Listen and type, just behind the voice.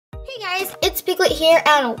Hey guys, it's Piglet here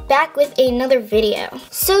and I'm back with another video.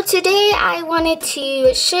 So today I wanted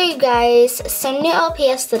to show you guys some new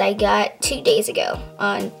LPS that I got 2 days ago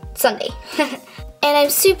on Sunday. And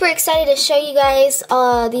I'm super excited to show you guys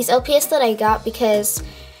these LPS that I got because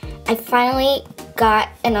I finally got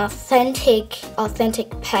an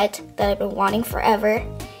authentic pet that I've been wanting forever.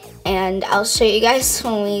 And I'll show you guys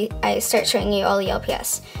when I start showing you all the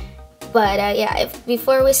LPS. But yeah,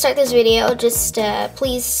 before we start this video, just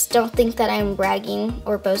please don't think that I'm bragging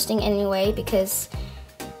or boasting in any way because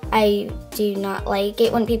I do not like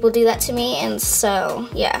it when people do that to me, and so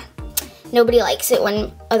yeah, nobody likes it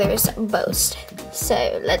when others boast.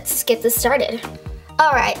 So let's get this started.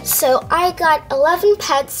 Alright, so I got 11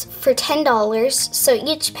 pets for $10, so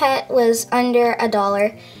each pet was under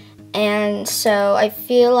 $1, and so I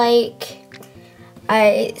feel like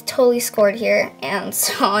I totally scored here, and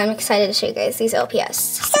so I'm excited to show you guys these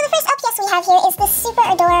LPS. So the first LPS we have here is this super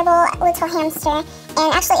adorable little hamster, and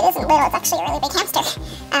actually it isn't little, it's actually a really big hamster.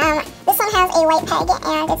 This one has a white peg,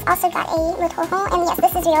 and it's also got a little hole, and yes,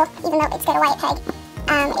 this is real, even though it's got a white peg.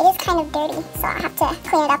 It is kind of dirty, so I'll have to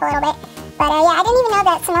clean it up a little bit. But yeah, I didn't even know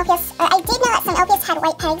that some LPS, I did know that some LPS had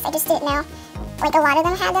white pegs, I just didn't know, like a lot of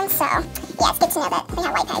them had them, so yeah, it's good to know that they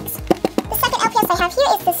have white pegs. The second LPS I have here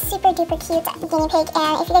is this super duper cute guinea pig,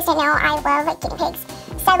 and if you guys don't know, I love guinea pigs.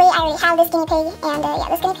 Sadly, I already have this guinea pig, and yeah,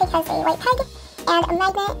 this guinea pig has a white peg and a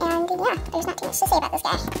magnet, and yeah, there's not too much to say about this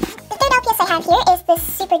guy. The third LPS I have here is this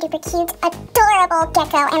super duper cute, adorable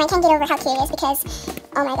gecko, and I can't get over how cute it is because,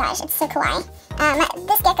 oh my gosh, it's so kawaii.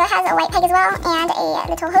 This gecko has a white peg as well, and a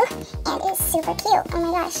little hoo, and is super cute. Oh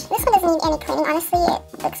my gosh, this one doesn't need any cleaning, honestly, it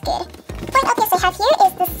looks good. The fourth LPS I have here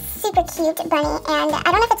is this super cute bunny, and I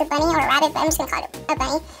don't know if it's a bunny or a rabbit, but I'm just gonna call it a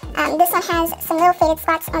bunny. This one has some little faded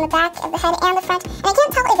spots on the back of the head and the front, and I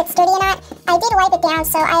can't tell if it's dirty or not. I did wipe it down,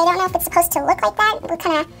 so I don't know if it's supposed to look like that, look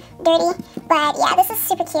kind of dirty, but yeah, this is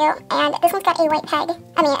super cute, and this one's got a white peg,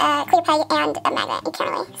 a clear peg and a magnet. You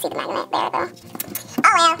can't really see the magnet there though.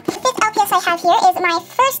 Oh well, the fifth LPS I have here is my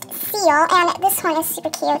first seal, and this one is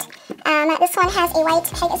super cute. This one has a white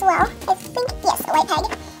peg as well, I think, yes, a white peg,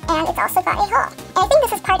 and it's also got a hole. And I think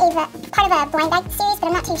this is part of a blind bag series, but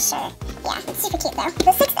I'm not too sure. Yeah, it's super cute though.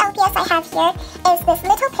 The sixth LPS I have here is this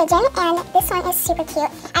little pigeon, and this one is super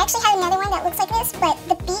cute. I actually have another one that looks like this, but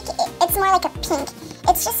the beak, it's more like a pink.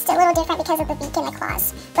 It's just a little different because of the beak and the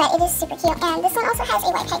claws, but it is super cute, and this one also has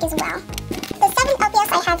a white peg as well. The seventh LPS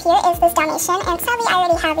I have here is this Dalmatian, and sadly I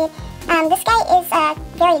already have it. This guy is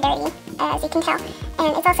very dirty, as you can tell,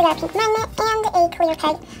 and it's also got a pink magnet and a clear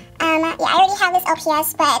peg. Yeah, I already have this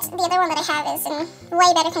LPS, but the other one that I have is in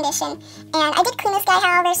way better condition. And I did clean this guy,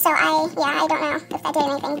 however, so I don't know if that did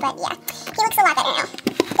anything, but yeah, he looks a lot better now.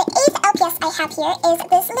 The eighth LPS I have here is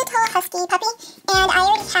this little husky puppy, and I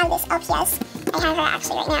already have this LPS. I have her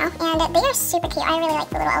actually right now, and they are super cute. I really like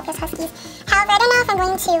the little LPS huskies. However, I don't know if I'm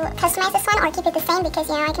going to customize this one or keep it the same because,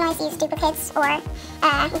 you know, I can always use duplicates or,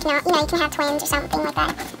 you can have twins or something like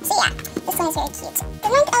that. So yeah, this one is very cute. The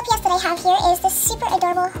ninth LPS that I have here is this super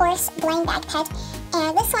adorable horse blind bag pet,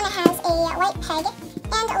 and this one has a white peg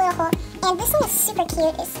and a little hole, and this one is super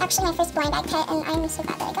cute. It's actually my first blind bag pet, and I'm so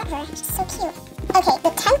glad that I got her. She's so cute. Okay,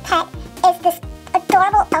 the 10th pet is this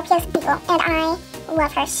adorable LPS beagle, and I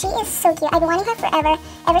love her. She is so cute. I've been wanting her forever,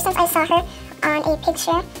 ever since I saw her on a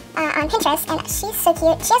picture on Pinterest, and she's so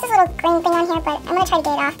cute. She has this little green thing on here, but I'm going to try to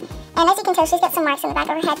get it off. And as you can tell, she's got some marks in the back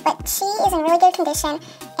of her head, but she is in really good condition,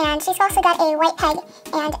 and she's also got a white peg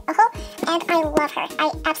and a hole, and I love her.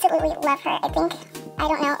 I absolutely love her. I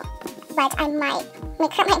don't know, but I might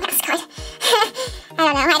make her my mascot. I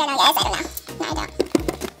don't know, guys, I don't know. No, I don't.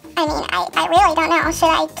 I mean, I really don't know. Should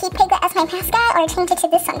I keep Piglet as my mascot or change it to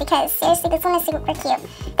this one? Because seriously, this one is super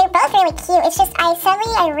cute. They're both really cute. It's just,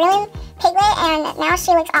 sadly, I ruined Piglet, and now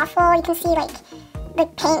she looks awful. You can see, like, the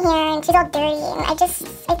paint here, and she's all dirty, and I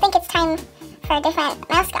think it's time for a different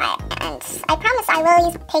mascot, and I promise I will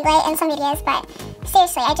use Piglet in some videos, but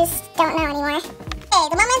seriously, I just don't know anymore. Okay,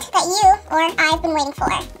 the moment that you or I've been waiting for,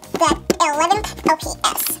 the 11th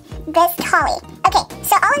LPS, this Collie. Okay,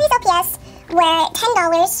 so all of these LPS were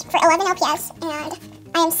 $10 for 11 LPS, and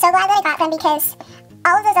I am so glad that I got them because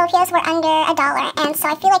all of those LPS were under $1, and so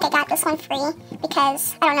I feel like I got this one free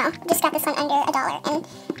because, I don't know, just got this one under $1, and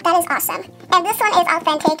that is awesome. And this one is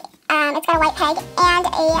authentic. It's got a white peg and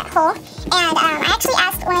a hole, and I actually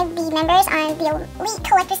asked one of the members on the Elite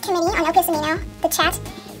Collectors Committee on LPS Amino, the chat,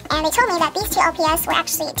 and they told me that these two LPS were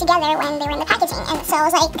actually together when they were in the packaging, and so I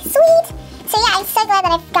was like, sweet! So yeah, I'm so glad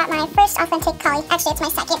that I've got my first authentic collie. Actually, it's my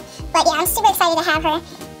second, but yeah, I'm super excited to have her,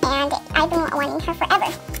 and I've been wanting her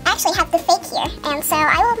forever. I actually have the fake here, and so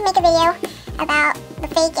I will make a video about the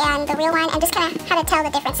fake and the real one and just kind of how to tell the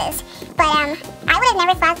differences. But I would have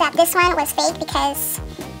never thought that this one was fake because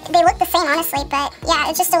they look the same, honestly. But yeah,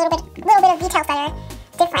 it's just a little bit of details that are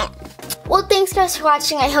different. Well, thanks guys for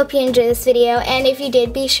watching. I hope you enjoyed this video, and if you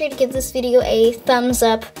did, be sure to give this video a thumbs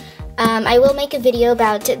up. I will make a video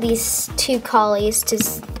about these two collies to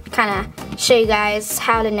kind of show you guys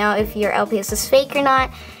how to know if your LPS is fake or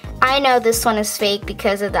not. I know this one is fake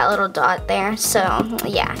because of that little dot there, so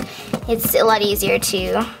yeah, it's a lot easier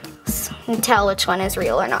to tell which one is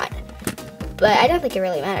real or not. But I don't think it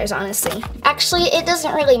really matters, honestly. Actually, it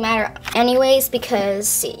doesn't really matter anyways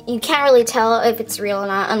because you can't really tell if it's real or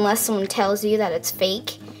not unless someone tells you that it's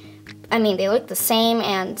fake. I mean, they look the same,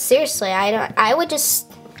 and seriously, I would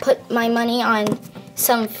just put my money on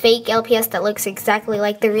some fake LPS that looks exactly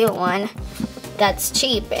like the real one that's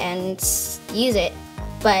cheap and use it.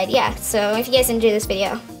 But yeah, so if you guys enjoyed this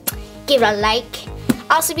video, give it a like.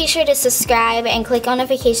 Also be sure to subscribe and click on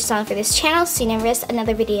notifications on for this channel so you never miss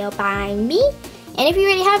another video by me. And if you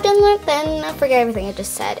already have done that, then forget everything I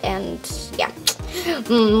just said, and yeah,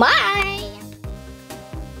 bye!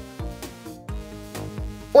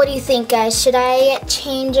 What do you think, guys? Should I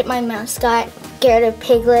change my mascot, get a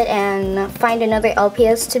piglet, and find another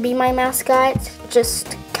LPS to be my mascot?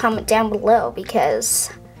 Just comment down below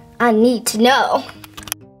because I need to know.